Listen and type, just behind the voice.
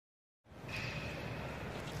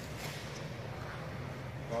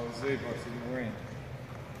Z versus Marine.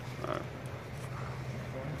 All right.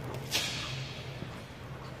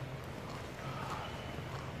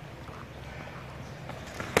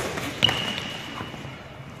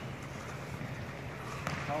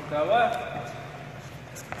 Count that left.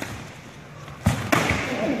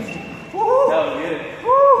 That was good. That was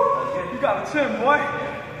good. You got a chin, boy.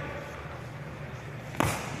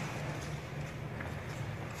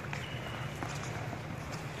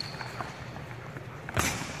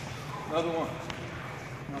 Another one.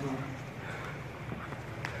 Another one.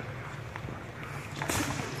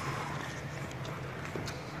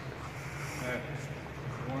 Okay.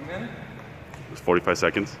 1 minute. It's 45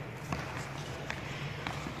 seconds.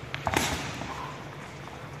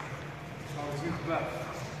 Always use the back.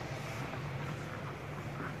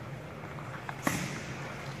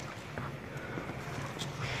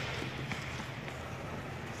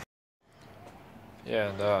 Yeah,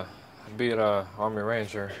 and I beat Army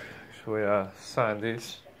Ranger. Actually, signed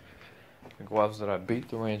these. The gloves that I beat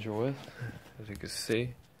the Ranger with, as you can see.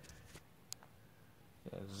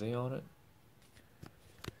 Got a Z on it.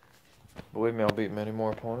 Believe me, I'll beat many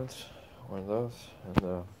more opponents. One of those.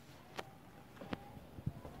 And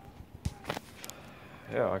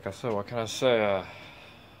yeah, like I said, what can I say?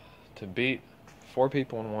 To beat 4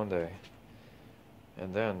 people in one day,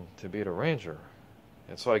 and then to beat a Ranger.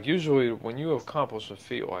 It's like usually when you accomplish a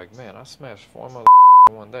feat like, man, I smashed 4 mother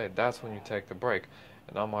in one day, that's when you take the break.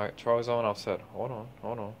 And I'm like, Charlie Zelenoff said, hold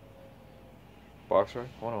on. Boxer,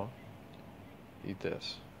 hold on. Eat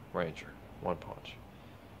this. Ranger. 1 punch.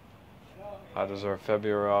 I deserve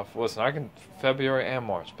February off. Listen, I can February and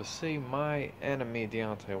March, but see, my enemy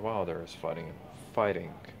Deontay Wilder is fighting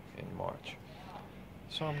in March.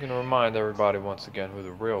 So I'm gonna remind everybody once again who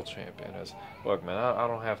the real champion is. Look, man, I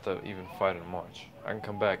don't have to even fight in March. I can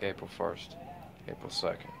come back April 1st, April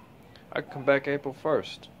 2nd. I can come back April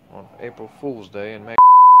 1st on April Fool's Day and make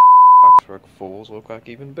Oxford fools look like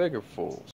even bigger fools.